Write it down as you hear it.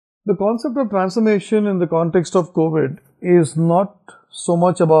The concept of transformation in the context of COVID is not so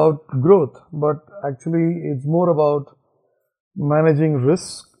much about growth, but actually it's more about managing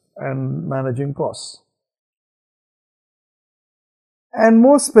risk and managing costs. And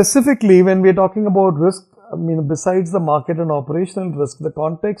more specifically, when we're talking about risk, besides the market and operational risk, the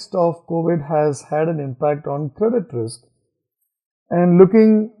context of COVID has had an impact on credit risk. And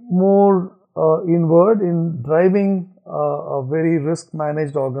looking more inward in driving a very risk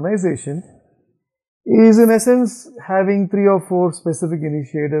managed organization is in essence having 3 or 4 specific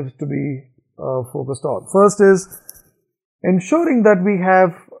initiatives to be focused on. First is ensuring that we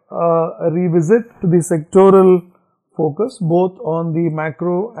have a revisit to the sectoral focus both on the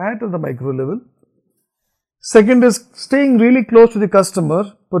macro and at the micro level. Second is staying really close to the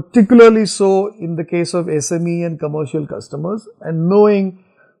customer, particularly so in the case of SME and commercial customers, and knowing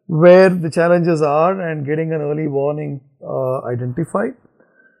where the challenges are and getting an early warning identified.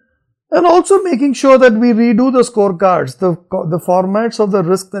 And also making sure that we redo the scorecards. The formats of the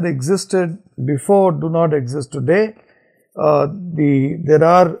risk that existed before do not exist today. There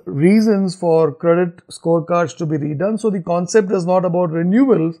are reasons for credit scorecards to be redone. So the concept is not about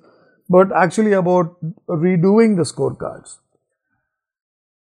renewals, but actually about redoing the scorecards.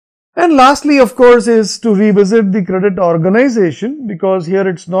 And lastly, of course, is to revisit the credit organization, because here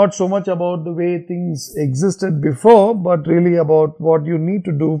it's not so much about the way things existed before, but really about what you need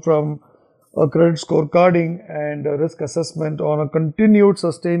to do from a credit scorecarding and a risk assessment on a continued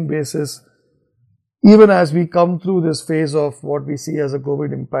sustained basis, even as we come through this phase of what we see as a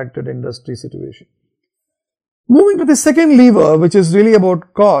COVID impacted industry situation. Moving to the second lever, which is really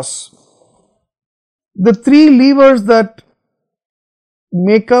about costs. The 3 levers that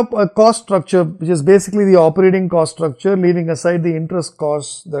make up a cost structure, which is basically the operating cost structure, leaving aside the interest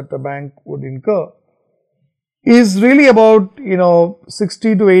costs that a bank would incur, is really about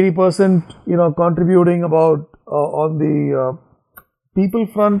 60 to 80% contributing about on the people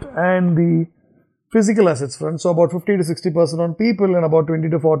front and the physical assets front. So about 50 to 60% on people and about 20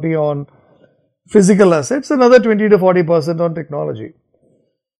 to 40 on physical assets, another 20 to 40% on technology.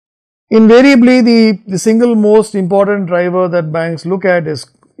 Invariably, the single most important driver that banks look at is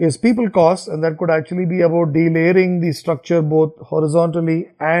people costs, and that could actually be about delayering the structure both horizontally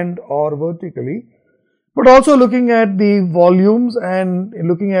and or vertically, but also looking at the volumes and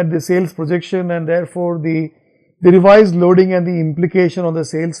looking at the sales projection and therefore the revised loading and the implication on the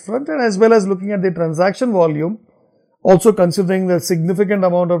sales front, and as well as looking at the transaction volume, also considering the significant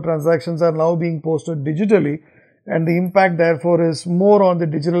amount of transactions are now being posted digitally, and the impact therefore is more on the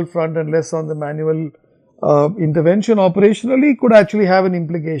digital front and less on the manual intervention operationally, could actually have an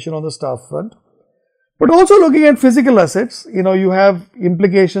implication on the staff front. But also looking at physical assets, you have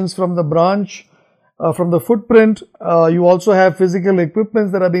implications from the branch, from the footprint. You also have physical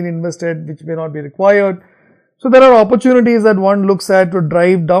equipments that have been invested which may not be required. So there are opportunities that one looks at to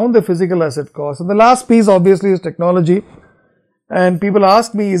drive down the physical asset cost. And the last piece obviously is technology. And people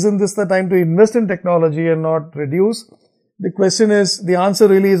ask me, isn't this the time to invest in technology and not reduce? The question is, the answer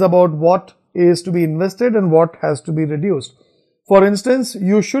really is about what is to be invested and what has to be reduced. For instance,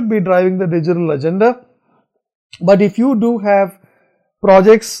 you should be driving the digital agenda, but if you do have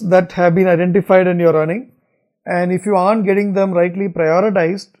projects that have been identified and you're running, and if you aren't getting them rightly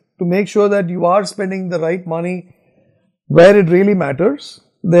prioritized to make sure that you are spending the right money where it really matters,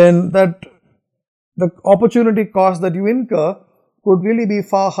 then that the opportunity cost that you incur could really be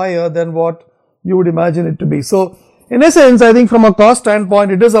far higher than what you would imagine it to be. So in essence, I think from a cost standpoint,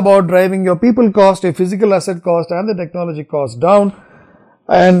 it is about driving your people cost, your physical asset cost and the technology cost down.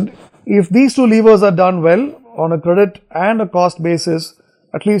 And if these 2 levers are done well on a credit and a cost basis,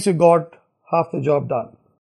 at least you got half the job done.